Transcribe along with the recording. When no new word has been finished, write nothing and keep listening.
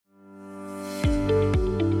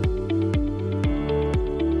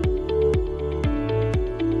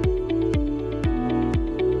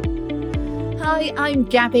Hi, I'm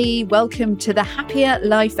Gabby. Welcome to the Happier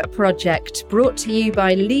Life Project, brought to you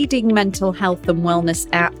by leading mental health and wellness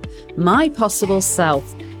app, My Possible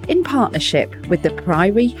Self, in partnership with the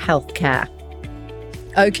Priory Healthcare.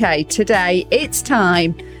 Okay, today it's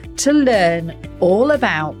time to learn all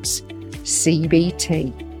about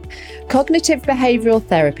CBT. Cognitive behavioural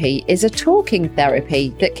therapy is a talking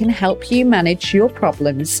therapy that can help you manage your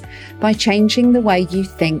problems by changing the way you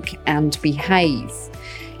think and behave.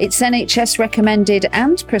 It's NHS recommended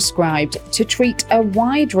and prescribed to treat a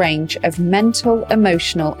wide range of mental,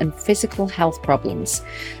 emotional and physical health problems,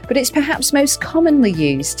 but it's perhaps most commonly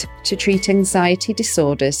used to treat anxiety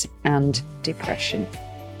disorders and depression.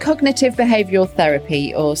 Cognitive behavioural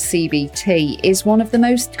therapy, or CBT, is one of the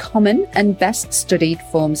most common and best studied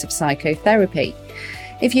forms of psychotherapy.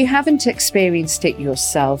 If you haven't experienced it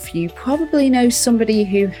yourself, you probably know somebody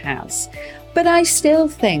who has. But I still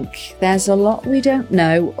think there's a lot we don't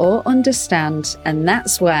know or understand, and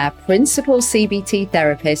that's where Principal CBT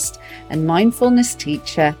therapist and mindfulness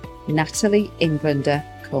teacher Natalie Englander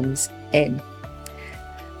comes in.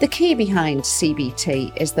 The key behind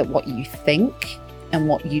CBT is that what you think and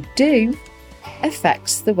what you do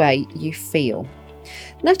affects the way you feel.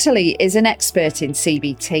 Natalie is an expert in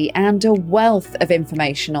CBT and a wealth of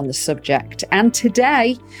information on the subject, and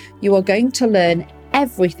today you are going to learn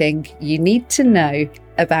everything you need to know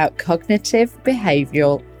about cognitive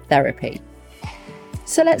behavioural therapy.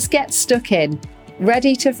 So let's get stuck in.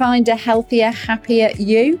 Ready to find a healthier, happier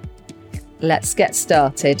you? Let's get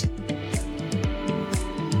started.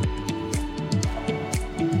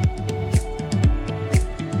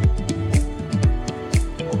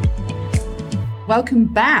 Welcome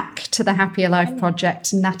back to the Happier Life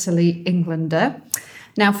Project, Natalie Englander.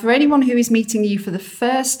 Now, for anyone who is meeting you for the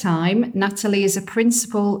first time, Natalie is a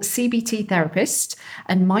principal CBT therapist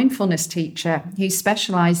and mindfulness teacher who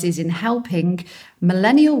specialises in helping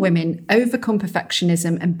millennial women overcome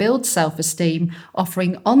perfectionism and build self-esteem,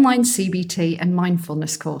 offering online CBT and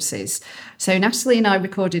mindfulness courses. So Natalie and I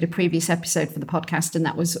recorded a previous episode for the podcast, and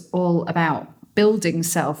that was all about building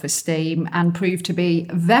self-esteem and proved to be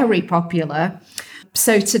very popular.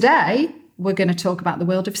 So today we're going to talk about the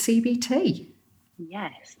world of CBT.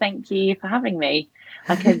 Yes, thank you for having me.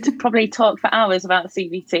 I could probably talk for hours about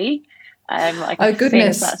CBT. Oh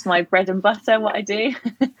goodness, that's my bread and butter, what I do.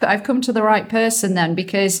 I've come to the right person then,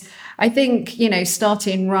 because I think,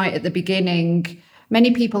 starting right at the beginning,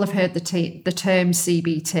 many people have heard the term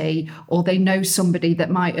CBT, or they know somebody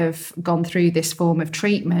that might have gone through this form of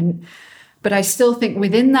treatment. But I still think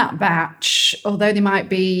within that batch, although they might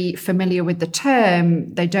be familiar with the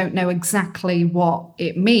term, they don't know exactly what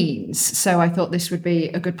it means. So I thought this would be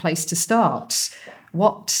a good place to start.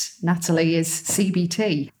 What, Natalie, is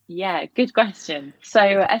CBT? Yeah, good question.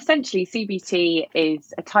 So essentially, CBT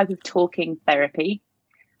is a type of talking therapy,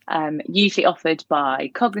 usually offered by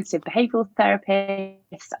cognitive behavioural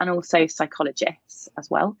therapists and also psychologists as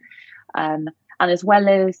well. And as well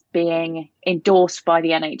as being endorsed by the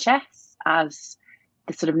NHS as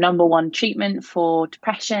the sort of number one treatment for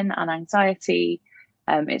depression and anxiety.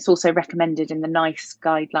 It's also recommended in the NICE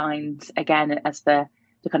guidelines, again, as the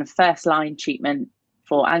kind of first line treatment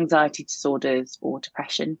for anxiety disorders or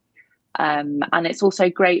depression. And it's also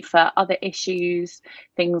great for other issues,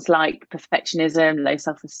 things like perfectionism, low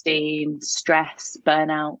self-esteem, stress,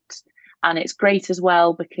 burnout. And it's great as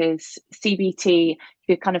well because CBT,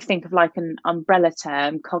 you kind of think of like an umbrella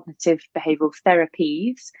term, cognitive behavioural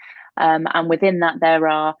therapies. And within that, there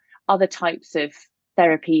are other types of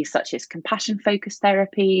therapy, such as compassion-focused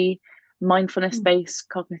therapy, mindfulness-based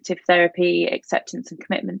cognitive therapy, acceptance and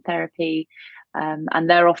commitment therapy. And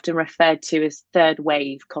they're often referred to as third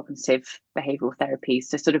wave cognitive behavioural therapies,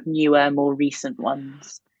 so sort of newer, more recent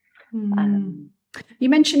ones. You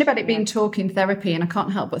mentioned about it being talking therapy, and I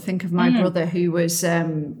can't help but think of my brother who was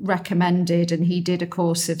recommended, and he did a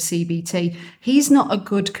course of CBT. He's not a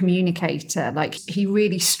good communicator. Like, he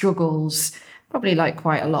really struggles, probably like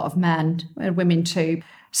quite a lot of men and women too.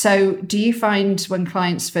 So do you find when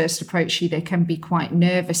clients first approach you, they can be quite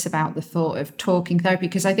nervous about the thought of talking therapy?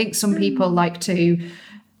 Because I think some people like to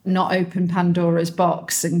not open Pandora's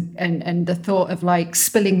box, and the thought of like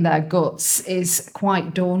spilling their guts is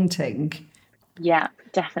quite daunting. Yeah,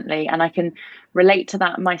 definitely. And I can relate to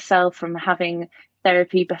that myself from having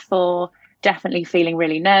therapy before, definitely feeling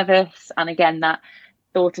really nervous. And again, that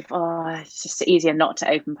thought of, it's just easier not to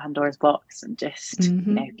open Pandora's box and just,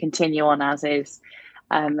 continue on as is.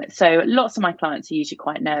 So lots of my clients are usually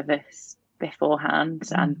quite nervous beforehand,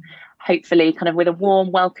 and hopefully kind of with a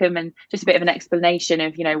warm welcome and just a bit of an explanation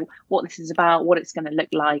of, what this is about, what it's going to look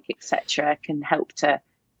like, etc., can help to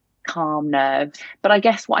calm nerves. But I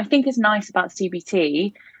guess what I think is nice about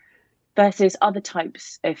CBT versus other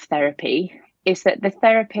types of therapy is that the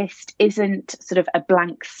therapist isn't sort of a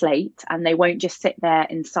blank slate, and they won't just sit there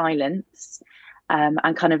in silence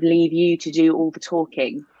and kind of leave you to do all the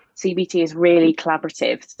talking. CBT is really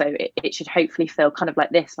collaborative, so it should hopefully feel kind of like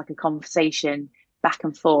this, like a conversation back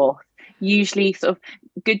and forth. Usually sort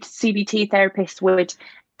of good CBT therapists would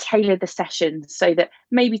tailor the sessions so that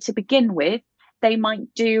maybe to begin with, they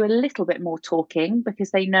might do a little bit more talking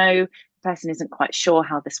because they know the person isn't quite sure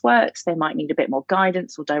how this works. They might need a bit more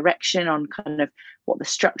guidance or direction on kind of what the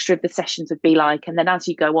structure of the sessions would be like. And then as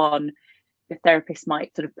you go on, the therapist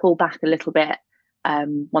might sort of pull back a little bit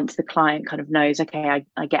once the client kind of knows, okay,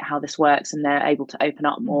 I get how this works, and they're able to open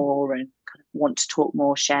up more and kind of want to talk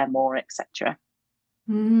more, share more, etc.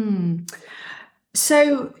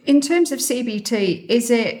 So in terms of CBT,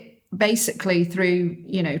 is it basically through,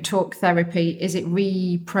 talk therapy, is it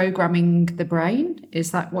reprogramming the brain?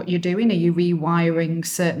 Is that what you're doing? Are you rewiring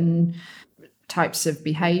certain types of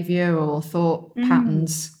behavior or thought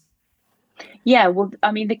patterns? Yeah, well,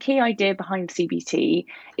 I mean, the key idea behind CBT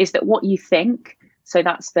is that what you think, so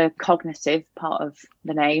that's the cognitive part of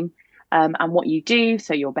the name, and what you do,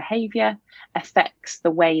 so your behavior, affects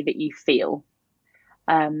the way that you feel.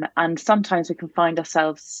 And sometimes we can find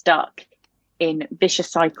ourselves stuck in vicious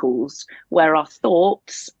cycles where our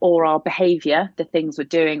thoughts or our behavior, the things we're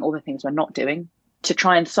doing or the things we're not doing to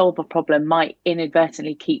try and solve a problem, might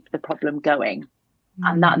inadvertently keep the problem going.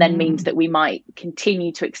 And that then means that we might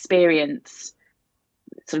continue to experience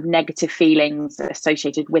sort of negative feelings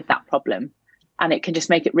associated with that problem. And it can just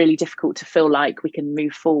make it really difficult to feel like we can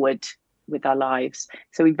move forward with our lives.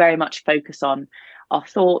 So we very much focus on our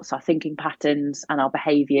thoughts, our thinking patterns, and our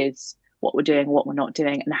behaviors, what we're doing, what we're not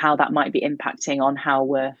doing, and how that might be impacting on how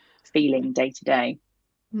we're feeling day to day.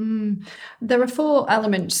 There are 4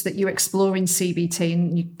 elements that you explore in CBT,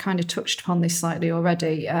 and you kind of touched upon this slightly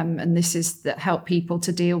already. And this is that help people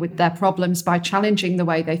to deal with their problems by challenging the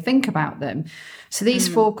way they think about them. So these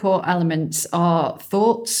 4 core elements are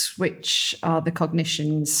thoughts, which are the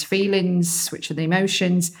cognitions, feelings, which are the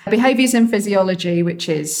emotions, behaviors and physiology, which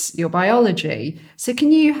is your biology. So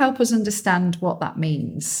can you help us understand what that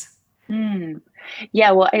means?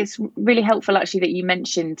 Yeah, well, it's really helpful actually that you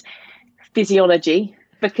mentioned physiology,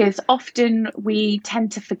 because often we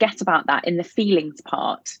tend to forget about that in the feelings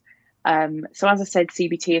part. So as I said,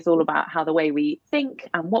 CBT is all about how the way we think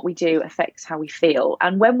and what we do affects how we feel.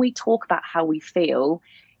 And when we talk about how we feel,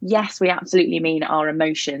 yes, we absolutely mean our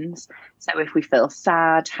emotions. So if we feel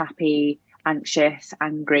sad, happy, anxious,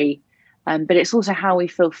 angry, but it's also how we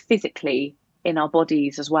feel physically in our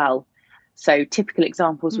bodies as well. So typical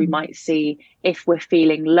examples we might see if we're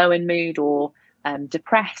feeling low in mood or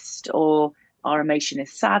depressed, or our emotion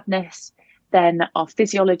is sadness, then our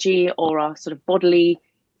physiology or our sort of bodily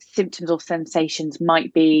symptoms or sensations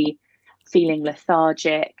might be feeling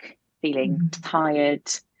lethargic, feeling tired,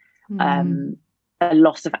 a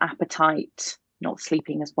loss of appetite, not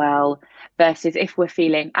sleeping as well. Versus if we're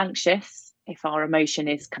feeling anxious, if our emotion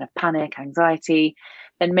is kind of panic, anxiety,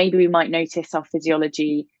 then maybe we might notice our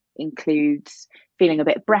physiology includes feeling a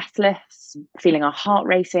bit breathless, feeling our heart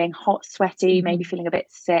racing, hot, sweaty, maybe feeling a bit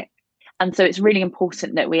sick. And so it's really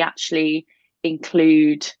important that we actually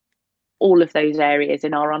include all of those areas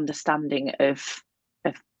in our understanding of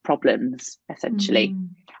problems, essentially.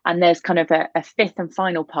 And there's kind of a 5th and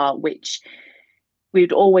final part, which we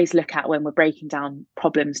would always look at when we're breaking down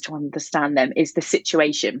problems to understand them, is the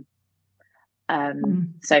situation.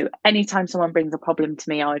 So anytime someone brings a problem to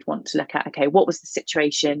me, I would want to look at, okay, what was the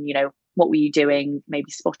situation? What were you doing?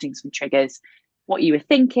 Maybe spotting some triggers, what you were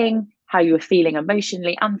thinking, how you were feeling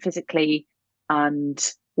emotionally and physically,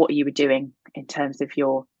 and what you were doing in terms of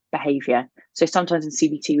your behavior. So sometimes in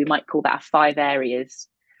CBT, we might call that 5 areas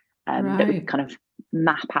that we kind of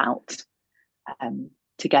map out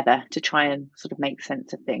together to try and sort of make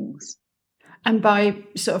sense of things. And by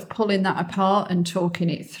sort of pulling that apart and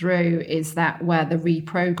talking it through, is that where the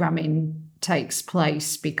reprogramming takes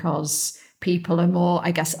place? Because people are more,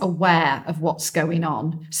 I guess, aware of what's going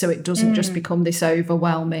on. So it doesn't just become this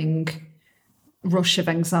overwhelming rush of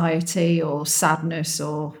anxiety or sadness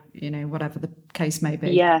or, whatever the case may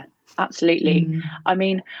be. Yeah, absolutely. I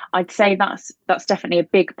mean, I'd say that's definitely a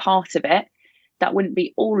big part of it. That wouldn't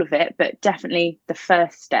be all of it, but definitely the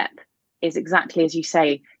first step is exactly as you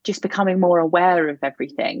say, just becoming more aware of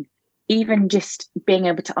everything. Even just being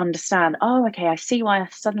able to understand, oh, okay, I see why I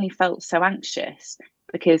suddenly felt so anxious,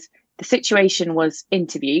 because the situation was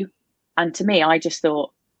interview. And to me, I just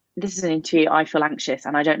thought, this is an interview, I feel anxious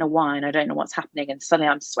and I don't know why, and I don't know what's happening. And suddenly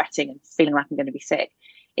I'm sweating and feeling like I'm going to be sick.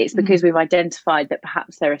 It's because we've identified that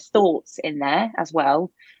perhaps there are thoughts in there as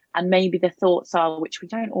well. And maybe the thoughts are, which we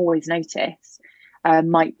don't always notice,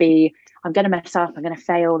 might be, I'm going to mess up, I'm going to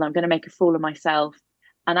fail, and I'm going to make a fool of myself.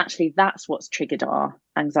 And actually, that's what's triggered our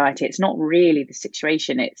anxiety. It's not really the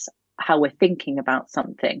situation, it's how we're thinking about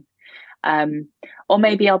something. Or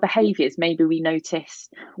maybe our behaviors, maybe we notice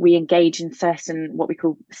we engage in certain what we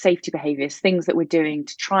call safety behaviors, things that we're doing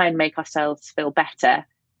to try and make ourselves feel better,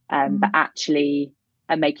 but actually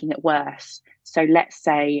are making it worse. So let's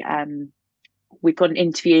say we've got an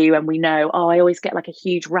interview and we know, I always get like a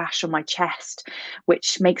huge rash on my chest,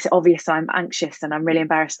 which makes it obvious I'm anxious and I'm really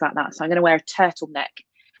embarrassed about that. So I'm going to wear a turtleneck.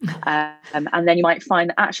 And then you might find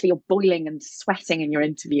that actually you're boiling and sweating in your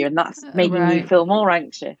interview, and that's making you feel more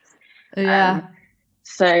anxious.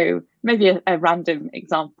 So maybe a random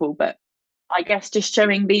example, but I guess just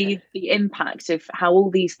showing the impact of how all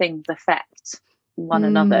these things affect one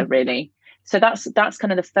another, really. So that's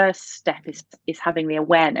kind of the first step is having the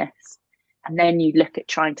awareness, and then you look at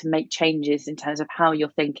trying to make changes in terms of how you're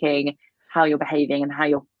thinking, how you're behaving, and how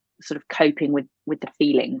you're sort of coping with the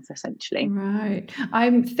feelings, essentially. Right.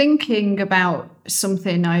 I'm thinking about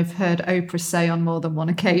something I've heard Oprah say on more than one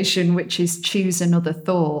occasion, which is choose another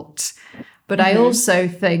thought. But I also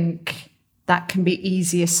think that can be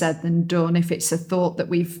easier said than done if it's a thought that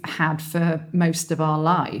we've had for most of our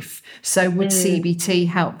life. So would CBT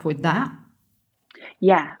help with that?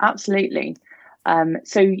 Yeah, absolutely.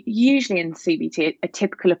 So usually in CBT, a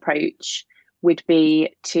typical approach would be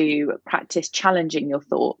to practice challenging your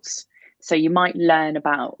thoughts. So you might learn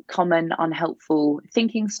about common unhelpful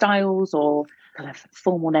thinking styles, or kind of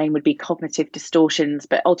formal name would be cognitive distortions,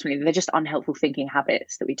 but ultimately they're just unhelpful thinking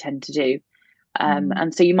habits that we tend to do.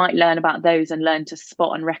 And so you might learn about those and learn to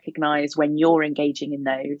spot and recognize when you're engaging in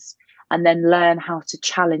those, and then learn how to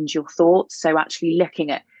challenge your thoughts. So actually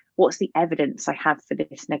looking at, what's the evidence I have for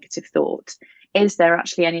this negative thought? Is there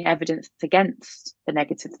actually any evidence against the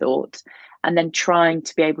negative thought? And then trying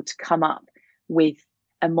to be able to come up with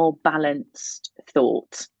a more balanced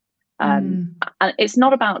thought. And it's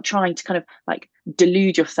not about trying to kind of like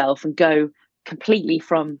delude yourself and go completely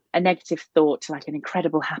from a negative thought to like an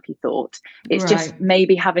incredible happy thought. It's just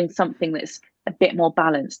maybe having something that's a bit more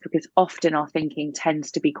balanced, because often our thinking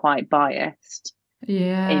tends to be quite biased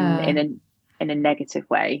in a negative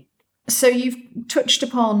way. So you've touched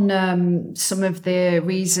upon some of the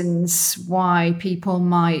reasons why people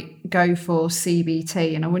might go for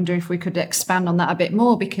CBT, and I wonder if we could expand on that a bit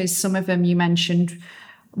more, because some of them you mentioned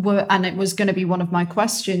were, and it was going to be one of my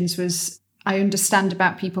questions, was I understand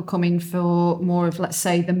about people coming for more of, let's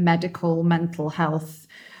say, the medical mental health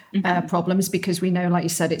problems, because we know, like you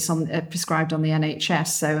said, it's on prescribed on the NHS,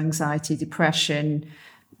 so anxiety, depression,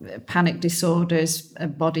 panic disorders,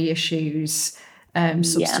 body issues,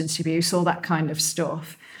 substance abuse, all that kind of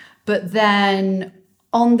stuff. But then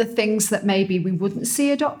on the things that maybe we wouldn't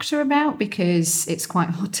see a doctor about because it's quite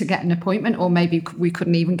hard to get an appointment, or maybe we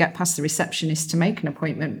couldn't even get past the receptionist to make an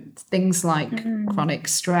appointment, things like chronic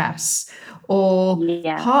stress or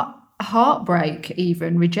heartbreak,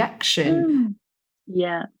 even rejection,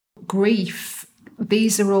 grief.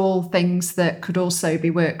 These are all things that could also be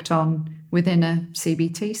worked on within a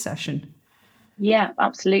CBT session. Yeah,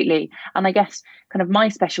 absolutely. And I guess kind of my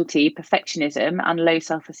specialty, perfectionism and low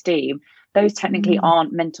self-esteem, those technically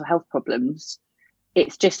aren't mental health problems.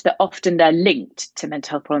 It's just that often they're linked to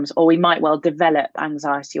mental health problems, or we might well develop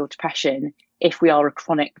anxiety or depression if we are a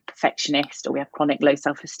chronic perfectionist or we have chronic low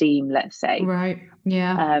self-esteem, let's say. Right.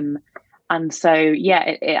 Yeah. And so, yeah,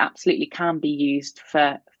 it absolutely can be used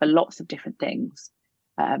for lots of different things.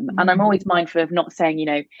 And I'm always mindful of not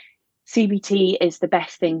saying, CBT is the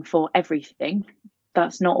best thing for everything.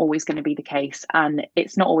 That's not always going to be the case. And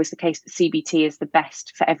it's not always the case that CBT is the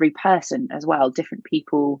best for every person as well. Different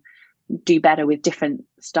people do better with different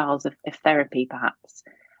styles of therapy, perhaps.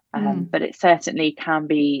 But it certainly can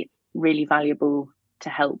be really valuable to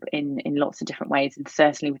help in lots of different ways. And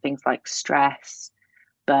certainly with things like stress,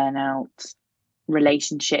 burnout,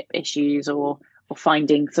 relationship issues, or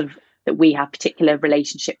finding sort of that we have particular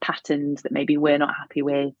relationship patterns that maybe we're not happy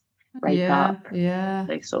with. Break up,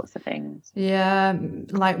 those sorts of things. Yeah,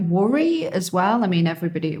 like worry as well. I mean, we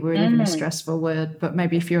live in a stressful world, but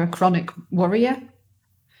maybe if you're a chronic worrier.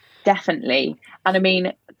 Definitely. And I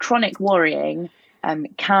mean, chronic worrying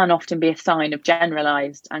can often be a sign of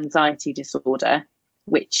generalized anxiety disorder,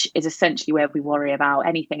 which is essentially where we worry about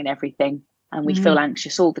anything and everything. And we feel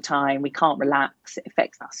anxious all the time. We can't relax. It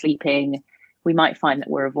affects our sleeping. We might find that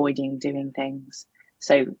we're avoiding doing things.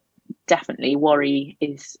 So definitely worry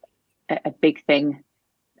is a big thing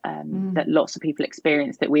that lots of people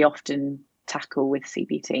experience that we often tackle with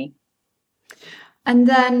CBT. And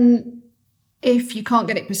then if you can't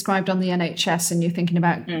get it prescribed on the NHS and you're thinking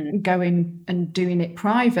about going and doing it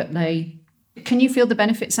privately, can you feel the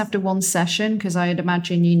benefits after one session? Because I'd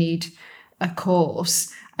imagine you need a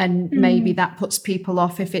course, and maybe that puts people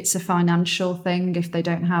off if it's a financial thing, if they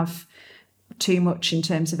don't have too much in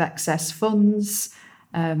terms of excess funds.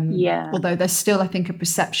 Although there's still, I think, a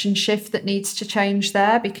perception shift that needs to change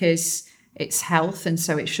there, because it's health and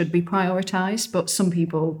so it should be prioritised. But some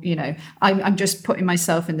people, you know, I'm just putting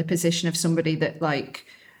myself in the position of somebody that like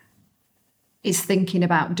is thinking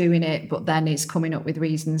about doing it, but then is coming up with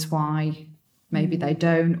reasons why maybe they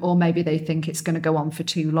don't, or maybe they think it's going to go on for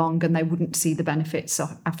too long and they wouldn't see the benefits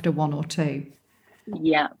after one or two.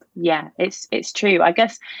 Yeah, it's true. I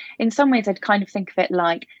guess in some ways I'd kind of think of it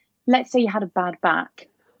like, let's say you had a bad back,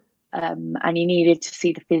 and you needed to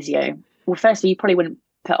see the physio. Well, firstly, you probably wouldn't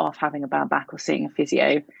put off having a bad back or seeing a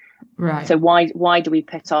physio. Right. So why do we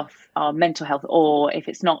put off our mental health, or if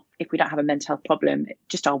we don't have a mental health problem,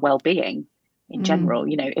 just our well-being in general?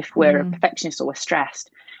 You know, if we're a perfectionist or we're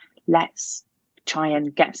stressed, let's try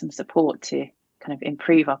and get some support to kind of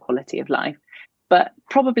improve our quality of life. But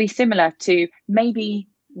probably similar to maybe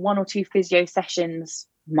 1 or 2 physio sessions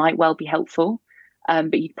might well be helpful,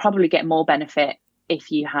 but you'd probably get more benefit if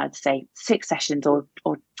you had, say, 6 sessions or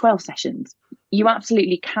 12 sessions. You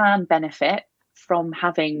absolutely can benefit from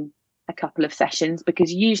having a couple of sessions,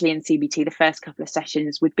 because usually in CBT, the first couple of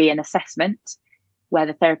sessions would be an assessment where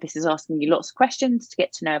the therapist is asking you lots of questions to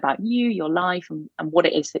get to know about you, your life, and what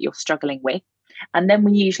it is that you're struggling with. And then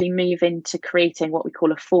we usually move into creating what we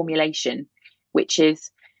call a formulation, which is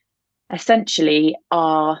essentially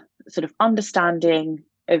our sort of understanding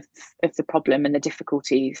of the problem and the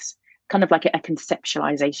difficulties, kind of like a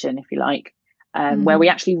conceptualization, if you like, where we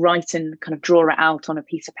actually write and kind of draw it out on a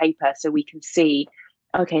piece of paper so we can see,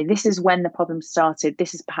 okay, this is when the problem started,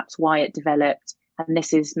 this is perhaps why it developed, and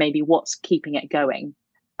this is maybe what's keeping it going.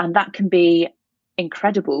 And that can be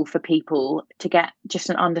incredible for people to get just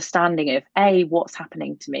an understanding of what's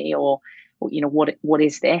happening to me, or you know, what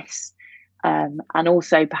is this, and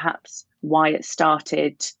also perhaps why it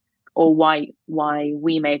started, or why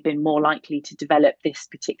we may have been more likely to develop this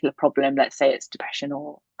particular problem. Let's say it's depression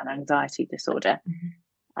or an anxiety disorder.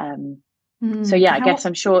 So yeah, I guess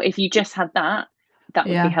I'm sure if you just had that would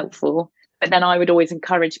be helpful. But then I would always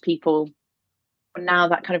encourage people, now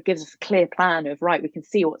that kind of gives us a clear plan of, right, we can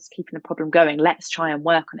see what's keeping the problem going, let's try and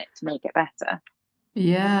work on it to make it better.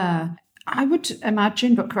 Yeah, I would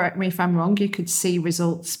imagine, but correct me if I'm wrong, you could see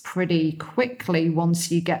results pretty quickly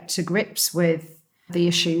once you get to grips with the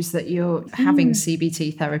issues that you're having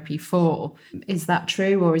CBT therapy for. Is that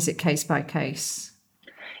true, or is it case by case?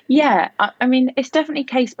 Yeah, I mean, it's definitely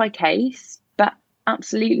case by case, but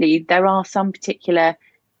absolutely there are some particular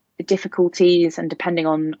difficulties, and depending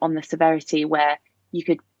on the severity, where you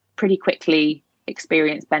could pretty quickly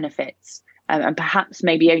experience benefits, and perhaps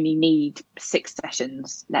maybe only need 6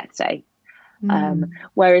 sessions, let's say.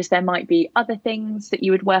 Whereas there might be other things that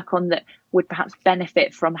you would work on that would perhaps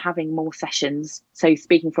benefit from having more sessions. So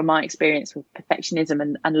speaking from my experience with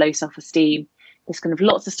perfectionism and low self-esteem, there's kind of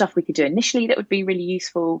lots of stuff we could do initially that would be really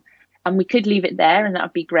useful, and we could leave it there and that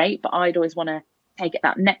would be great. But I'd always want to take it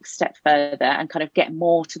that next step further and kind of get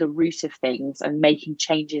more to the root of things and making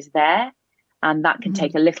changes there. And that can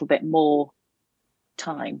take a little bit more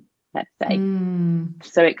time, let's say.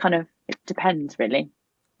 So it depends, really.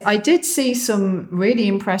 I did see some really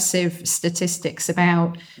impressive statistics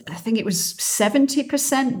about, I think it was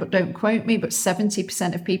 70%, but don't quote me, but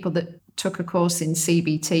 70% of people that took a course in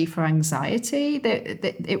CBT for anxiety,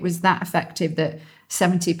 that it was that effective, that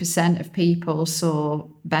 70% of people saw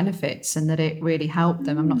benefits and that it really helped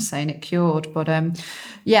them. I'm not saying it cured, but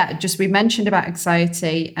just we mentioned about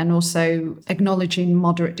anxiety and also acknowledging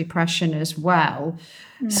moderate depression as well.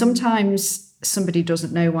 Sometimes somebody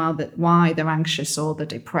doesn't know why they're anxious or they're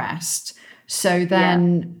depressed. So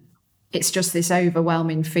then it's just this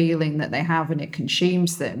overwhelming feeling that they have and it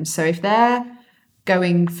consumes them. So if they're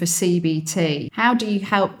going for CBT, how do you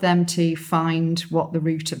help them to find what the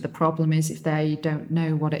root of the problem is if they don't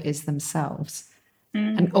know what it is themselves?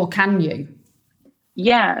 Or can you?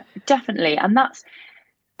 Yeah, definitely. And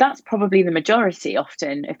that's probably the majority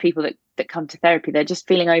often of people that come to therapy. They're just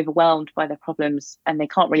feeling overwhelmed by their problems and they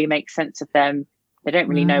can't really make sense of them. They don't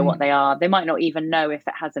really know what they are. They might not even know if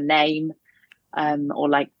it has a name, or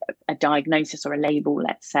like a diagnosis or a label,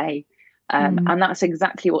 let's say. And that's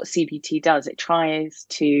exactly what CBT does. It tries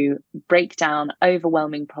to break down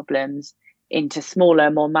overwhelming problems into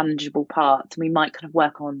smaller, more manageable parts. And we might kind of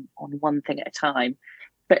work on one thing at a time.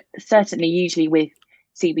 But certainly, usually with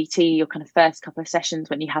CBT, your kind of first couple of sessions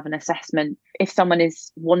when you have an assessment, if someone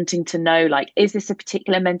is wanting to know, like, is this a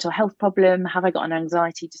particular mental health problem? Have I got an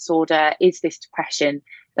anxiety disorder? Is this depression?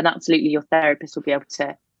 Then absolutely your therapist will be able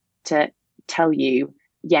to tell you,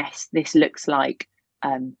 yes, this looks like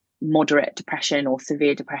moderate depression or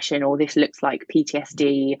severe depression, or this looks like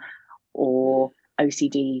PTSD or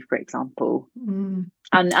OCD, for example.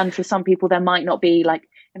 And for some people, it might not be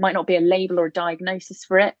a label or a diagnosis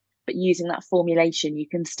for it, but using that formulation, you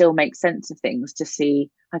can still make sense of things to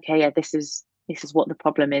see, okay, yeah, this is what the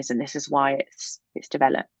problem is, and this is why it's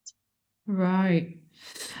developed. Right.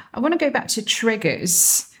 I want to go back to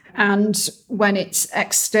triggers. And when it's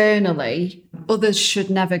externally, others should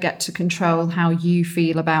never get to control how you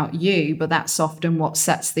feel about you, but that's often what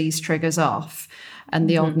sets these triggers off and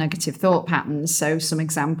the old negative thought patterns. So some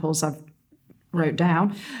examples I've wrote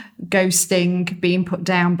down: ghosting, being put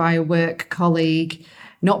down by a work colleague,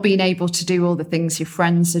 not being able to do all the things your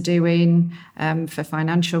friends are doing for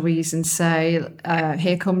financial reasons, say.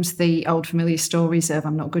 Here comes the old familiar stories of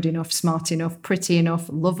I'm not good enough, smart enough, pretty enough,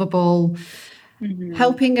 lovable.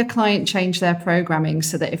 Helping a client change their programming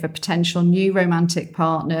so that if a potential new romantic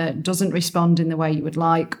partner doesn't respond in the way you would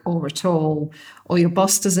like or at all, or your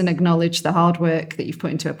boss doesn't acknowledge the hard work that you've put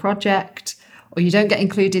into a project, or you don't get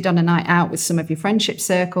included on a night out with some of your friendship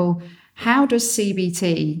circle, how does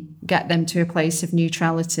CBT get them to a place of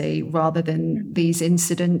neutrality rather than these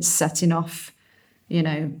incidents setting off,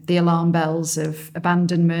 the alarm bells of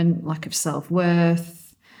abandonment, lack of self-worth?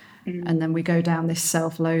 And then we go down this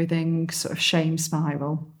self-loathing sort of shame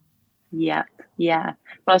spiral. Yeah. But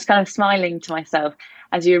I was kind of smiling to myself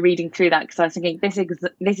as you were reading through that, because I was thinking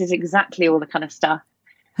this is exactly all the kind of stuff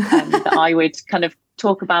that I would kind of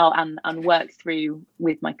talk about and work through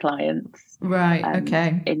with my clients. Right.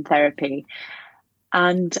 Okay. In therapy.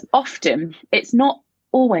 And often it's not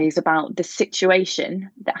always about the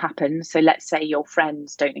situation that happens. So let's say your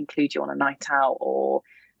friends don't include you on a night out, or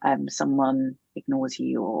someone ignores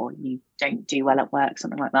you, or you don't do well at work,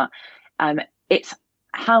 something like that. It's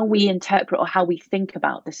how we interpret or how we think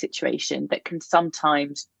about the situation that can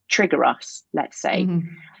sometimes trigger us, let's say.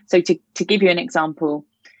 So to give you an example,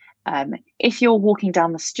 if you're walking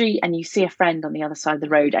down the street and you see a friend on the other side of the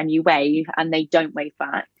road and you wave and they don't wave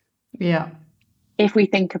back. Yeah. If we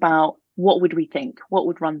think about what would we think, what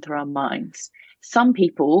would run through our minds? Some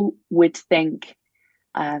people would think,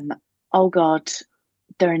 oh God,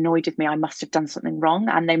 they're annoyed with me, I must have done something wrong,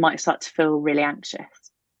 and they might start to feel really anxious.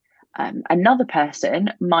 Another person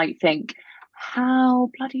might think,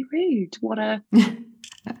 how bloody rude, what a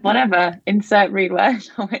whatever, insert rude word,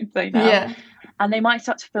 I won't say now. Yeah. And they might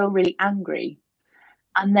start to feel really angry.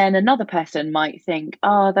 And then another person might think,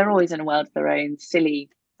 oh, they're always in a world of their own, silly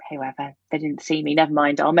whoever, they didn't see me, never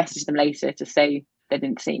mind, I'll message them later to say they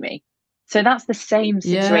didn't see me. So that's the same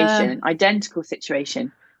situation, identical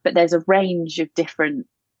situation, but there's a range of different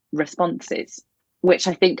responses, which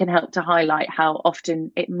I think can help to highlight how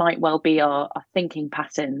often it might well be our thinking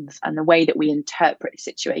patterns and the way that we interpret a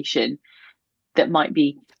situation that might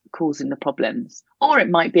be causing the problems. Or it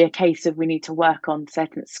might be a case of we need to work on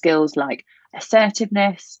certain skills like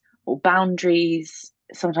assertiveness or boundaries.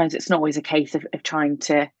 Sometimes it's not always a case of trying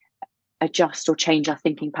to adjust or change our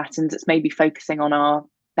thinking patterns. It's maybe focusing on our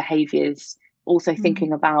behaviours, also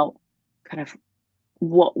thinking about kind of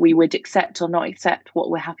what we would accept or not accept, what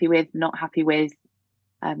we're happy with, not happy with.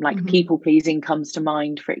 People pleasing comes to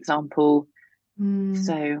mind, for example.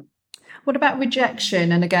 So what about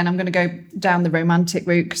rejection? And again, I'm going to go down the romantic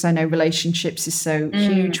route because I know relationships is so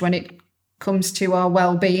huge when it comes to our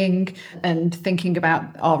well-being and thinking about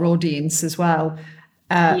our audience as well.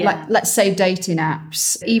 Like, let's say dating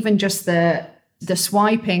apps, even just the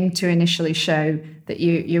swiping to initially show that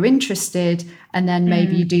you're interested, and then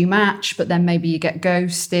maybe you do match, but then maybe you get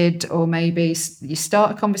ghosted, or maybe you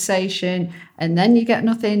start a conversation and then you get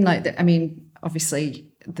nothing. Like that. I mean, obviously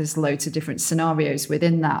there's loads of different scenarios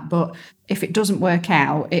within that, but if it doesn't work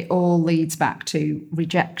out, it all leads back to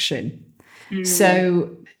rejection.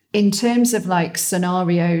 So in terms of like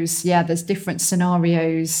scenarios, there's different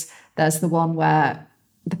scenarios. There's the one where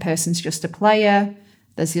the person's just a player.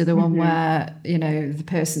 There's the other one where, the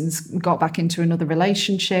person's got back into another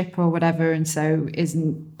relationship or whatever, and so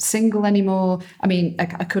isn't single anymore. I mean, I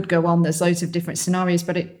could go on. There's loads of different scenarios,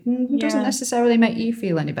 but it doesn't necessarily make you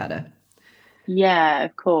feel any better. Yeah,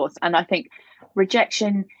 of course. And I think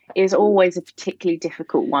rejection is always a particularly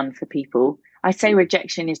difficult one for people. I say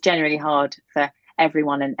rejection is generally hard for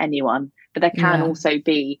everyone and anyone, but there can also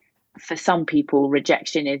be, for some people,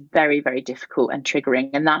 rejection is very, very difficult and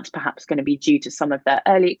triggering. And that's perhaps going to be due to some of their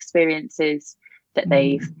early experiences, that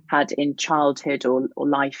they've had in childhood or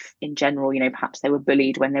life in general. Perhaps they were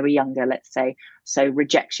bullied when they were younger, let's say. So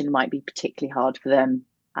rejection might be particularly hard for them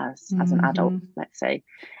as an adult, let's say.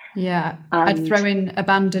 Yeah. I'd throw in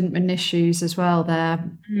abandonment issues as well there.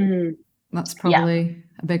 That's probably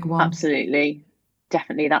a big one. Absolutely.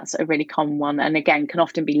 Definitely. That's a really common one. And again, can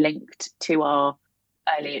often be linked to our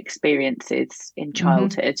early experiences in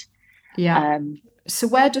childhood. Yeah. So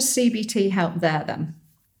where does CBT help there then?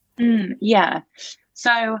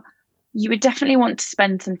 So you would definitely want to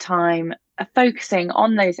spend some time focusing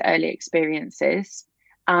on those early experiences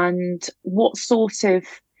and what sort of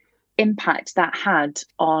impact that had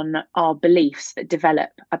on our beliefs that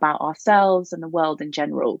develop about ourselves and the world in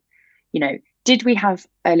general. Did we have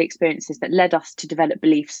early experiences that led us to develop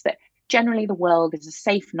beliefs that generally the world is a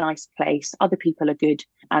safe, nice place, other people are good,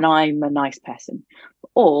 and I'm a nice person?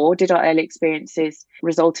 Or did our early experiences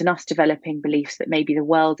result in us developing beliefs that maybe the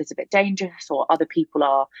world is a bit dangerous, or other people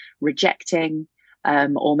are rejecting,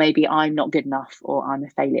 or maybe I'm not good enough, or I'm a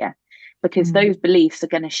failure? Because those beliefs are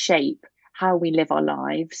going to shape how we live our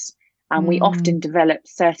lives. And we often develop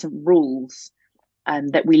certain rules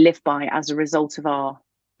that we live by as a result of our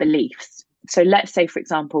beliefs. So let's say, for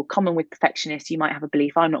example, common with perfectionists, you might have a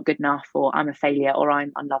belief, I'm not good enough, or I'm a failure, or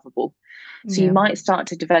I'm unlovable. So you might start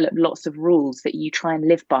to develop lots of rules that you try and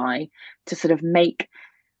live by to sort of make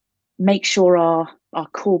sure our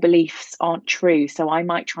core beliefs aren't true. So I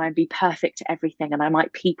might try and be perfect at everything, and I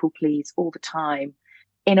might people please all the time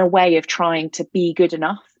in a way of trying to be good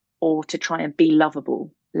enough or to try and be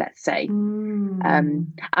lovable, let's say.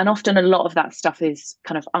 And often a lot of that stuff is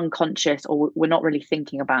kind of unconscious, or we're not really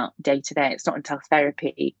thinking about day to day. It's not until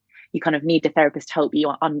therapy you kind of need the therapist to help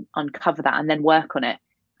you uncover that and then work on it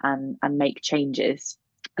and make changes.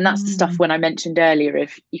 And that's the stuff when I mentioned earlier,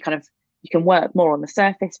 if you can work more on the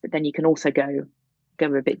surface, but then you can also go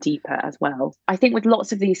a bit deeper as well. I think with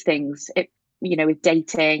lots of these things, with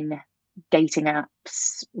dating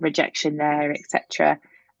apps, rejection there, etc.,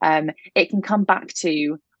 it can come back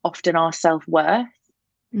to often our self-worth.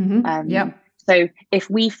 So if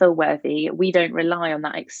we feel worthy, we don't rely on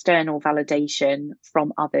that external validation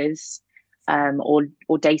from others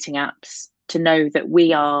or dating apps to know that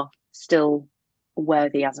we are still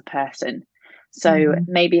worthy as a person. So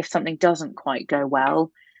maybe if something doesn't quite go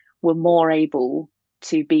well, we're more able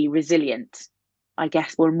to be resilient. I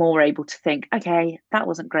guess we're more able to think, okay, that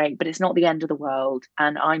wasn't great, but it's not the end of the world,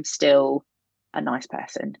 and I'm still a nice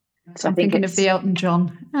person. So I'm thinking of the Elton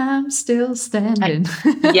John, I'm still standing.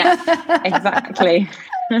 Yeah, exactly.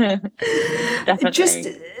 Definitely. Just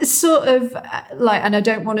sort of like, and I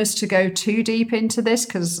don't want us to go too deep into this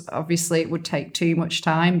because obviously it would take too much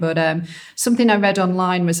time, but something I read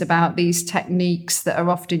online was about these techniques that are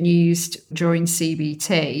often used during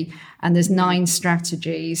CBT, and there's 9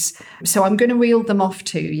 strategies. So I'm going to reel them off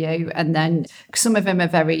to you, and then some of them are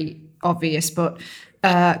very obvious, but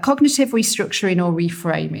cognitive restructuring or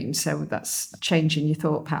reframing. So that's changing your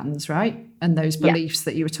thought patterns, right? And those beliefs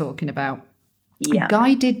that you were talking about. Yeah.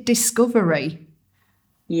 Guided discovery.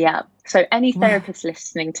 Yeah. So any therapist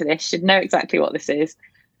listening to this should know exactly what this is.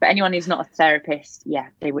 But anyone who's not a therapist,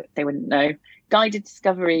 they wouldn't know. Guided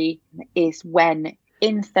discovery is when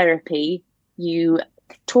in therapy you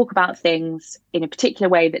talk about things in a particular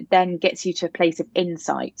way that then gets you to a place of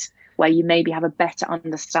insight where you maybe have a better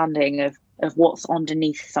understanding of what's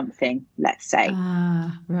underneath something, let's say.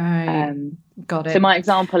 Right. Got it. So my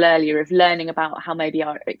example earlier of learning about how maybe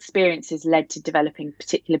our experiences led to developing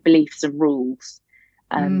particular beliefs and rules,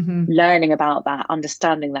 learning about that,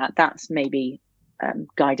 understanding that, that's maybe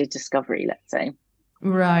guided discovery, let's say.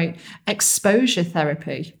 Right. Exposure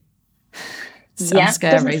therapy. Sounds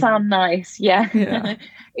scary. Doesn't sound nice. Yeah.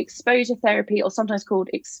 Exposure therapy, or sometimes called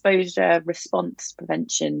exposure response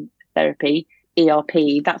prevention therapy,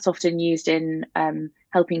 ERP, that's often used in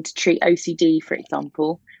helping to treat OCD, for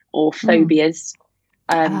example, or phobias.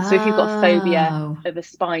 So if you've got a phobia of a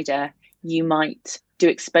spider, you might do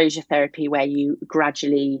exposure therapy where you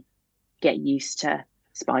gradually get used to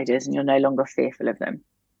spiders and you're no longer fearful of them.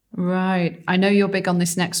 Right. I know you're big on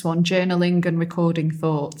this next one, journaling and recording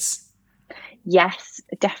thoughts. Yes,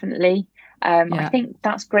 definitely. I think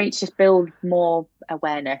that's great to just build more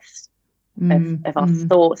awareness of our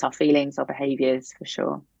thoughts, our feelings, our behaviours, for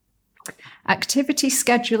sure. Activity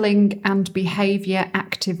scheduling and behaviour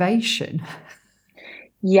activation.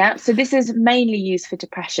 Yeah, so this is mainly used for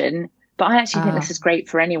depression, but I actually think this is great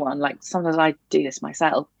for anyone. Like sometimes I do this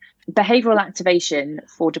myself. Behavioural activation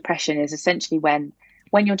for depression is essentially when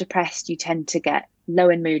you're depressed, you tend to get low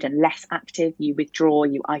in mood and less active. You withdraw,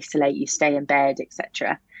 you isolate, you stay in bed,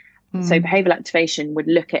 etc. So behavioral activation would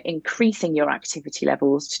look at increasing your activity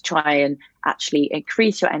levels to try and actually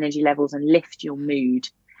increase your energy levels and lift your mood.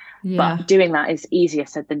 Yeah. But doing that is easier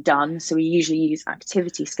said than done. So we usually use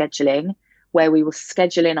activity scheduling, where we will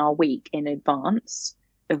schedule in our week in advance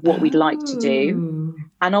of what we'd like to do.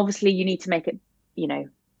 And obviously you need to make it,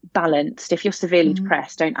 balanced. If you're severely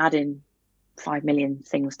depressed, don't add in 5 million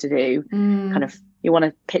things to do. Kind of, you want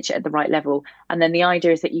to pitch it at the right level. And then the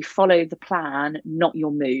idea is that you follow the plan, not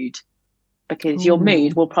your mood, because your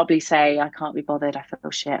mood will probably say, I can't be bothered, I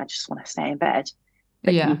feel shit, I just want to stay in bed.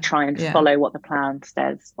 But you try and follow what the plan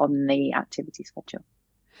says on the activity schedule.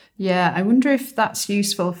 Yeah, I wonder if that's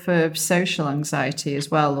useful for social anxiety as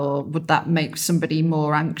well, or would that make somebody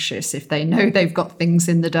more anxious if they know they've got things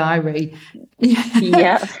in the diary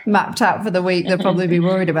mapped out for the week? They'll probably be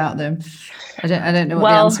worried about them. I don't know what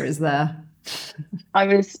the answer is there. I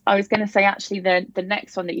was going to say, actually, the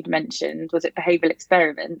next one that you'd mentioned, was it behavioural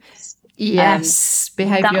experiments? Yes,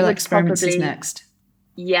 behavioural experiments is next.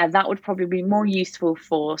 Yeah, that would probably be more useful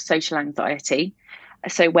for social anxiety.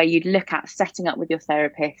 So where you'd look at setting up with your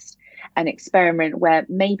therapist an experiment where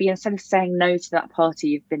maybe instead of saying no to that party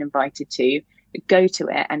you've been invited to, go to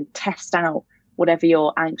it and test out whatever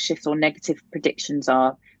your anxious or negative predictions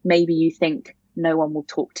are. Maybe you think no one will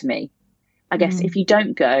talk to me. I guess if you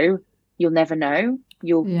don't go, you'll never know.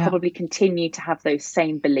 You'll probably continue to have those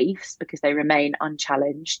same beliefs because they remain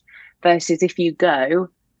unchallenged, versus if you go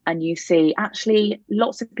and you see actually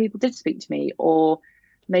lots of people did speak to me, or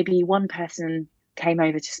maybe one person came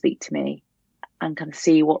over to speak to me, and kind of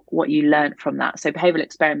see what you learned from that. So behavioural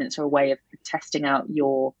experiments are a way of testing out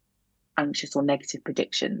your anxious or negative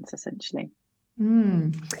predictions, essentially.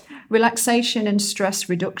 Relaxation and stress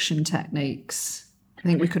reduction techniques. I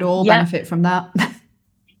think we could all benefit from that.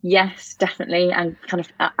 Yes, definitely. And kind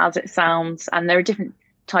of as it sounds, and there are different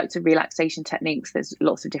types of relaxation techniques. There's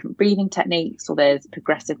lots of different breathing techniques, or there's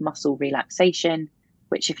progressive muscle relaxation,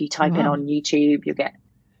 which if you type in on YouTube, you'll get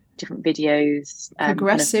different videos.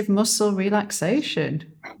 Progressive muscle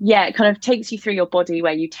relaxation. Yeah, it kind of takes you through your body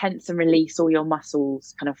where you tense and release all your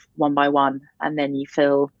muscles kind of one by one, and then you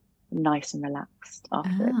feel nice and relaxed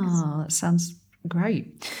afterwards. Oh, that sounds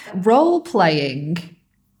great. Role playing.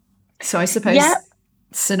 So I suppose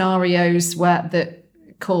scenarios that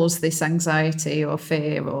cause this anxiety or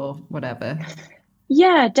fear or whatever.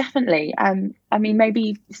 Yeah, definitely. I mean,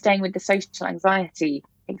 maybe staying with the social anxiety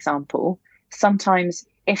example, sometimes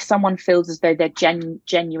if someone feels as though they're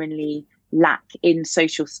genuinely lack in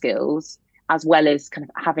social skills, as well as kind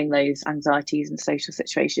of having those anxieties in social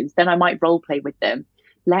situations, then I might role play with them.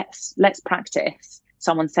 Let's practice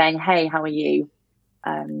someone saying, hey, how are you?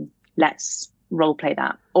 Let's role play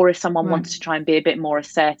that. Or if someone wants to try and be a bit more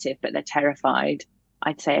assertive, but they're terrified,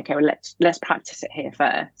 I'd say, okay, well, let's practice it here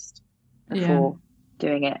first before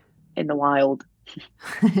doing it in the wild.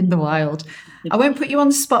 In the wild. I won't put you on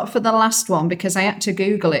the spot for the last one because I had to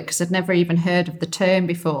Google it because I'd never even heard of the term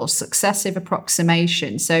before, successive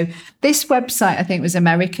approximation. So this website, I think, was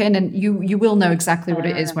American, and you will know exactly what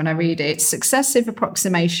it is when I read it. Successive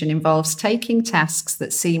approximation involves taking tasks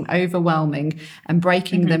that seem overwhelming and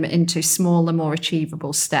breaking them into smaller, more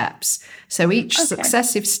achievable steps. So each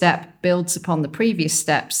successive step builds upon the previous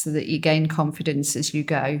steps so that you gain confidence as you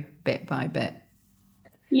go bit by bit.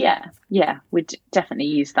 Yeah, we'd definitely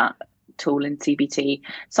use that tool in CBT.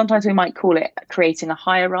 Sometimes we might call it creating a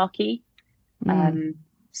hierarchy.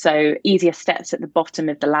 So easier steps at the bottom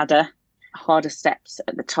of the ladder, harder steps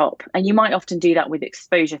at the top. And you might often do that with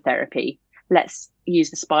exposure therapy. Let's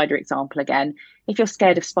use the spider example again. If you're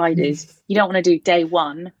scared of spiders, you don't want to do day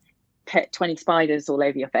one, put 20 spiders all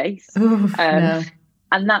over your face. No.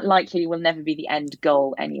 And that likely will never be the end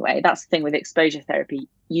goal anyway. That's the thing with exposure therapy.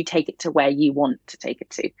 You take it to where you want to take it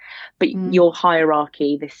to. But your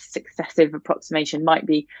hierarchy, this successive approximation might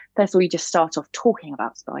be, first of all, you just start off talking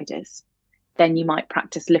about spiders. Then you might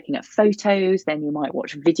practice looking at photos. Then you might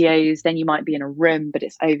watch videos. Then you might be in a room, but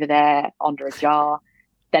it's over there under a jar.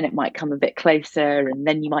 Then it might come a bit closer, and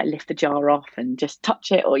then you might lift the jar off and just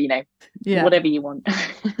touch it, or, whatever you want.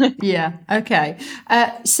 Yeah. Okay.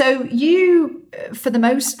 So you, for the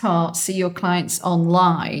most part, see your clients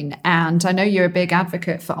online, and I know you're a big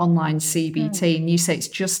advocate for online CBT, and you say it's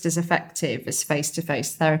just as effective as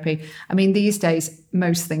face-to-face therapy. I mean, these days,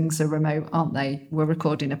 most things are remote, aren't they? We're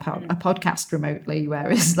recording a podcast remotely,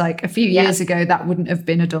 whereas like a few years ago, that wouldn't have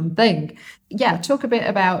been a done thing. Yeah. Talk a bit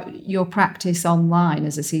about your practice online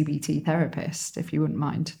as a CBT therapist, if you wouldn't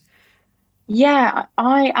mind. Yeah,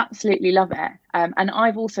 I absolutely love it. And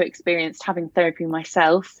I've also experienced having therapy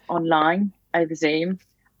myself online over Zoom.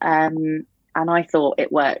 And I thought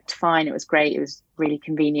it worked fine. It was great. It was really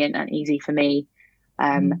convenient and easy for me.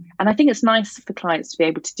 And I think it's nice for clients to be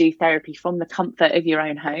able to do therapy from the comfort of your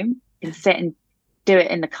own home. You can sit and do it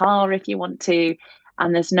in the car if you want to.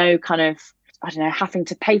 And there's no kind of, I don't know, having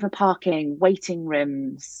to pay for parking, waiting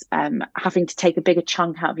rooms, having to take a bigger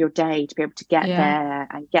chunk out of your day to be able to get there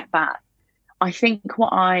and get back. I think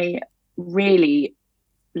what I really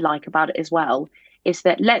like about it as well is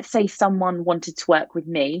that, let's say someone wanted to work with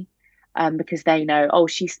me because they know, oh,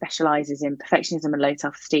 she specializes in perfectionism and low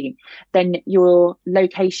self-esteem, then your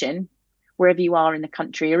location, wherever you are in the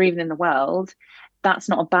country or even in the world, that's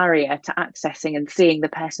not a barrier to accessing and seeing the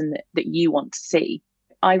person that you want to see.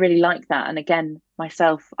 I really like that. And again,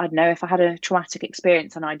 myself, I don't know, if I had a traumatic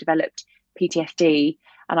experience and I developed PTSD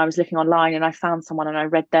and I was looking online and I found someone and I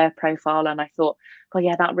read their profile and I thought, oh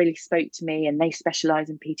yeah, that really spoke to me and they specialize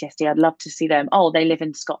in PTSD. I'd love to see them. Oh, they live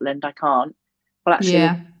in Scotland. I can't. Well, actually,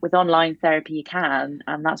 with online therapy, you can,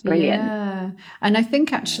 and that's brilliant. Yeah. And I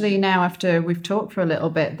think actually now, after we've talked for a little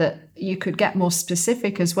bit, that you could get more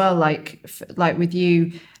specific as well. Like with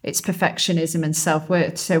you, it's perfectionism and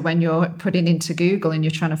self-worth. So when you're putting into Google and you're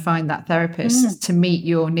trying to find that therapist to meet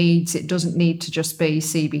your needs, it doesn't need to just be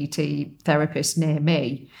CBT therapist near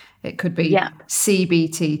me. It could be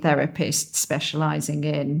CBT therapist specializing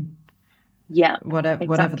in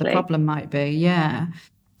whatever the problem might be. Yeah.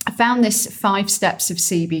 I found this 5 steps of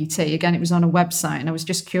CBT. Again, it was on a website, and I was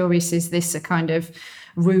just curious, is this a kind of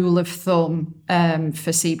rule of thumb for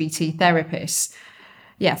CBT therapists?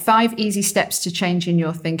 Yeah, 5 easy steps to changing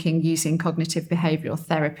your thinking using cognitive behavioural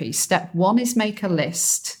therapy. Step 1 is make a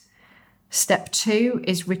list. Step 2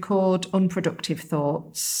 is record unproductive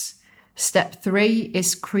thoughts. Step 3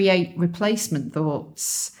 is create replacement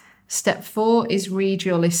thoughts. Step 4 is read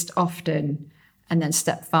your list often. And then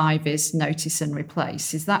step 5 is notice and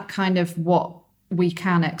replace. Is that kind of what we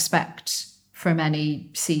can expect from any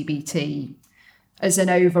CBT as an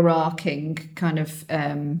overarching kind of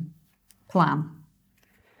plan?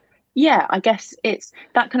 Yeah, I guess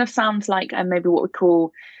that kind of sounds like maybe what we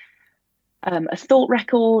call a thought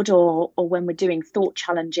record, or when we're doing thought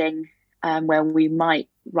challenging, where we might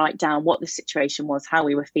write down what the situation was, how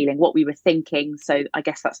we were feeling, what we were thinking. So I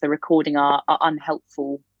guess that's the recording our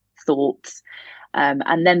unhelpful thoughts.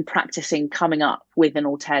 And then practicing coming up with an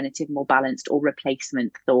alternative, more balanced or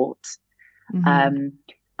replacement thought. And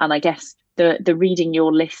I guess the reading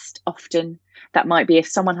your list often, that might be if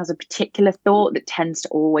someone has a particular thought that tends to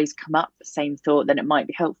always come up, the same thought, then it might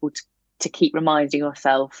be helpful to keep reminding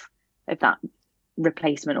yourself of that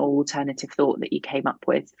replacement or alternative thought that you came up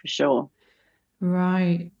with, for sure.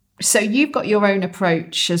 Right. So you've got your own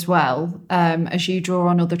approach as well, as you draw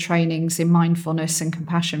on other trainings in mindfulness and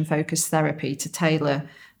compassion-focused therapy to tailor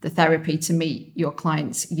the therapy to meet your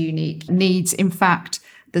clients' unique needs. In fact,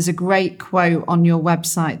 there's a great quote on your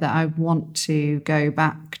website that I want to go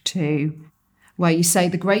back to, where you say,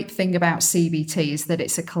 the great thing about CBT is that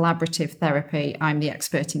it's a collaborative therapy. I'm the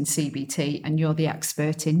expert in CBT and you're the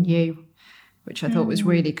expert in you, which I thought was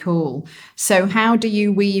really cool. So how do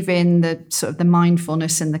you weave in the sort of the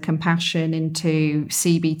mindfulness and the compassion into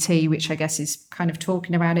CBT, which I guess is kind of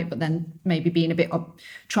talking about it, but then maybe being a bit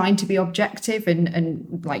trying to be objective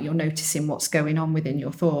and like you're noticing what's going on within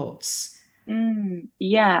your thoughts?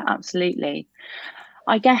 Yeah, absolutely.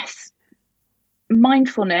 I guess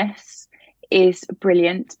mindfulness is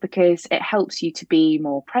brilliant because it helps you to be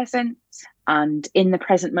more present and in the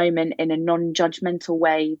present moment in a non-judgmental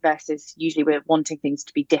way, versus usually we're wanting things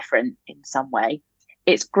to be different in some way.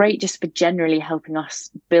 It's great just for generally helping us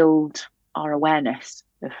build our awareness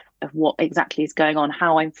of what exactly is going on,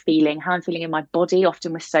 how I'm feeling in my body.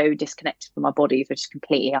 Often we're so disconnected from our bodies, we're just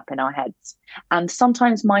completely up in our heads. And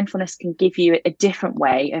sometimes mindfulness can give you a different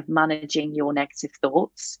way of managing your negative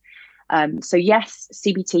thoughts. So yes,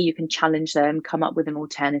 CBT, you can challenge them, come up with an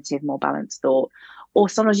alternative, more balanced thought. Or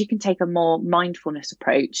sometimes you can take a more mindfulness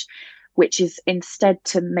approach, which is instead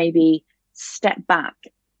to maybe step back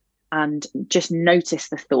and just notice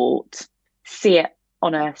the thought, see it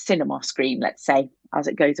on a cinema screen, let's say, as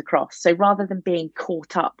it goes across. So rather than being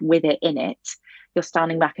caught up with it in it, you're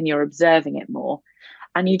standing back and you're observing it more.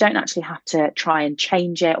 And you don't actually have to try and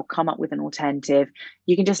change it or come up with an alternative.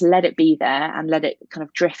 You can just let it be there and let it kind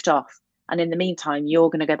of drift off. And in the meantime, you're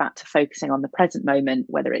going to go back to focusing on the present moment,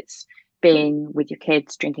 whether it's being with your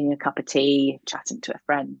kids, drinking a cup of tea, chatting to a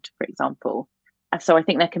friend, for example. And so I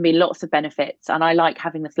think there can be lots of benefits. And I like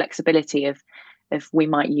having the flexibility of we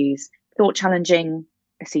might use thought challenging,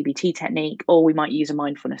 a CBT technique, or we might use a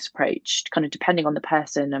mindfulness approach, kind of depending on the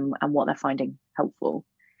person and what they're finding helpful.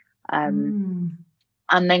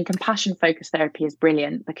 And then compassion focused therapy is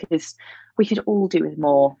brilliant because we could all do with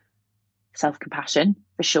more self-compassion,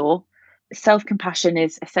 for sure. Self-compassion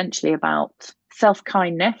is essentially about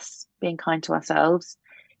self-kindness, being kind to ourselves,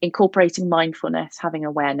 incorporating mindfulness, having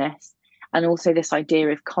awareness, and also this idea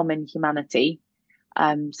of common humanity.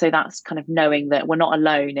 So that's kind of knowing that we're not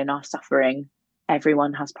alone in our suffering.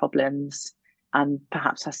 Everyone has problems and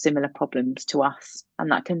perhaps has similar problems to us. And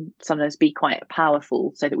that can sometimes be quite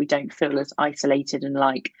powerful, so that we don't feel as isolated and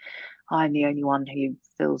like, I'm the only one who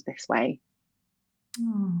feels this way.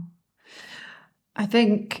 I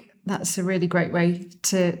think that's a really great way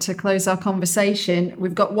to close our conversation.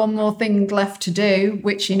 We've got one more thing left to do,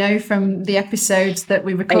 which, from the episodes that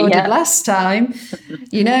we recorded last time,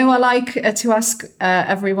 I like to ask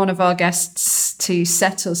every one of our guests to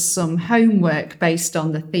set us some homework based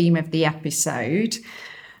on the theme of the episode.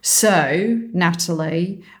 So,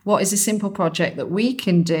 Natalie, what is a simple project that we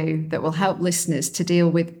can do that will help listeners to deal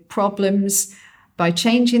with problems by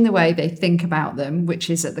changing the way they think about them, which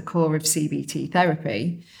is at the core of CBT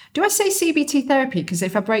therapy? Do I say CBT therapy? Because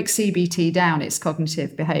if I break CBT down, it's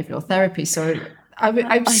cognitive behavioural therapy. So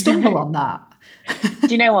I stumble on that. Do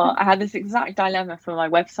you know what? I had this exact dilemma for my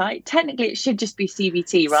website. Technically, it should just be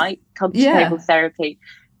CBT, right? Cognitive behavioural therapy.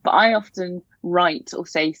 But I often write or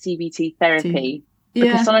say CBT therapy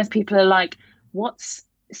because sometimes people are like, what's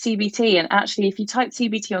CBT? And actually, if you type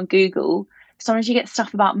CBT on Google, sometimes you get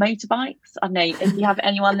stuff about motorbikes. I don't know, if you have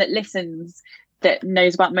anyone that listens that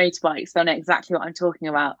knows about motorbikes, they'll know exactly what I'm talking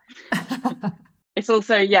about. It's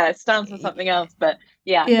also, it stands for something else. But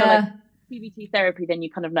I feel like CBT therapy, then you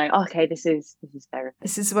kind of know, okay, this is therapy.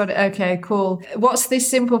 This is okay, cool. What's this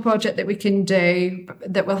simple project that we can do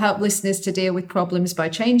that will help listeners to deal with problems by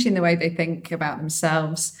changing the way they think about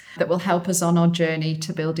themselves, that will help us on our journey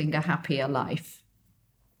to building a happier life?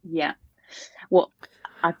 Yeah. Well,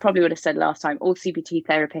 I probably would have said last time, all CBT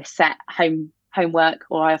therapists set homework,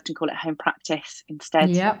 or I often call it home practice instead,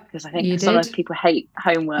 because I think sometimes people hate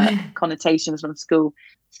homework connotations from school.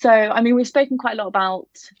 So, I mean, we've spoken quite a lot about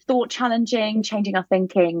thought challenging, changing our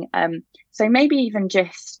thinking. So maybe even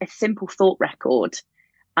just a simple thought record.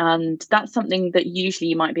 And that's something that usually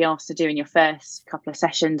you might be asked to do in your first couple of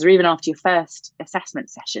sessions, or even after your first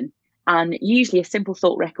assessment session. And usually a simple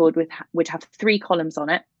thought record would have 3 columns on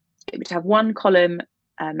it. It would have one column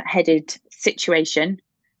headed situation,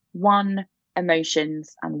 1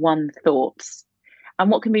 emotions, and 1 thoughts.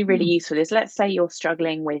 And what can be really useful is, let's say you're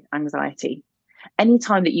struggling with anxiety.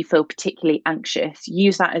 Anytime that you feel particularly anxious,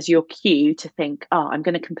 use that as your cue to think, I'm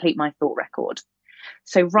going to complete my thought record.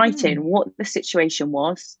 So write in what the situation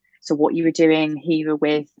was, so what you were doing, who you were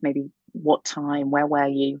with, maybe what time, where were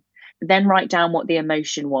you. Then write down what the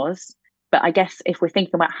emotion was. But I guess if we're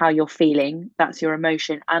thinking about how you're feeling, that's your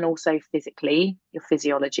emotion, and also physically, your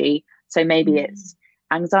physiology. So maybe it's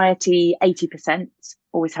anxiety, 80%,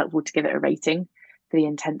 always helpful to give it a rating for the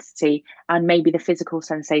intensity. And maybe the physical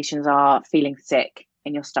sensations are feeling sick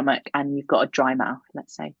in your stomach and you've got a dry mouth,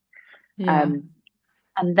 let's say. And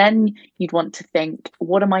then you'd want to think,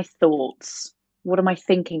 what are my thoughts? What am I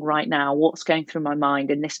thinking right now? What's going through my mind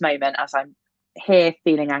in this moment as I'm here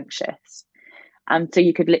feeling anxious? And so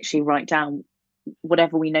you could literally write down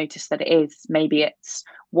whatever we notice that it is. Maybe it's,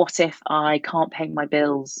 what if I can't pay my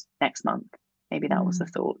bills next month? Maybe that was the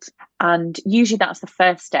thought. And usually that's the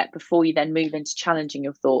first step before you then move into challenging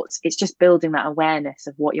your thoughts. It's just building that awareness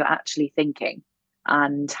of what you're actually thinking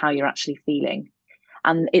and how you're actually feeling.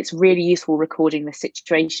 And it's really useful recording the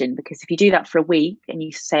situation, because if you do that for a week and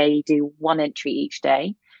you say do 1 entry each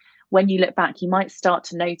day, when you look back, you might start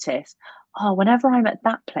to notice, whenever I'm at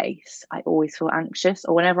that place, I always feel anxious,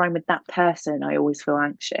 or whenever I'm with that person, I always feel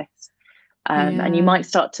anxious. And you might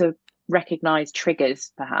start to recognize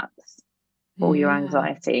triggers, perhaps, for your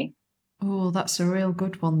anxiety. Oh, that's a real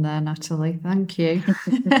good one there, Natalie. Thank you.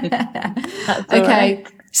 Okay.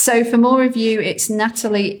 So for more of you, it's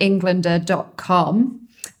natalieenglander.com.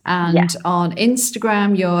 And on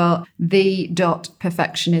Instagram, you're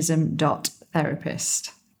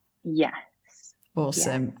the.perfectionism.therapist. Yes.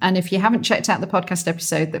 Awesome. Yeah. And if you haven't checked out the podcast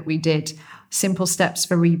episode that we did, Simple Steps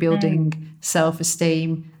for Rebuilding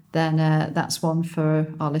Self-Esteem, then that's one for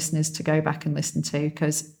our listeners to go back and listen to,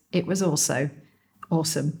 because it was also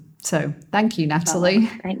awesome. So thank you, Natalie.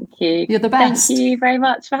 Thank you. You're the best. Thank you very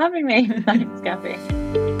much for having me. Thanks, Gabby.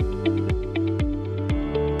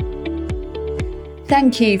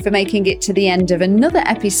 Thank you for making it to the end of another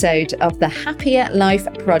episode of the Happier Life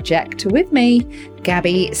Project with me,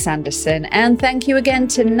 Gabby Sanderson. And thank you again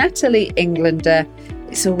to Natalie Englander.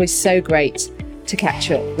 It's always so great to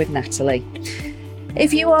catch up with Natalie.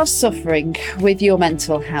 If you are suffering with your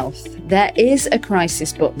mental health, there is a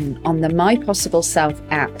crisis button on the My Possible Self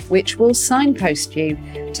app, which will signpost you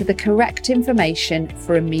to the correct information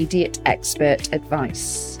for immediate expert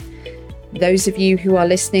advice. Those of you who are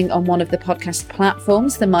listening on one of the podcast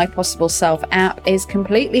platforms, the My Possible Self app is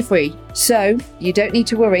completely free. So you don't need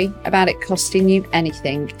to worry about it costing you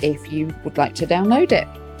anything if you would like to download it.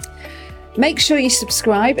 Make sure you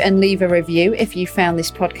subscribe and leave a review if you found this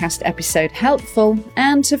podcast episode helpful,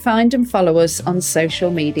 and to find and follow us on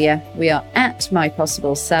social media. We are at My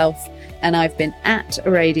Possible Self, and I've been at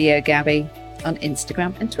Radio Gabby on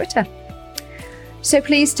Instagram and Twitter. So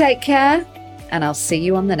please take care, and I'll see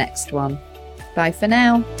you on the next one. Bye for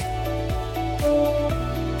now.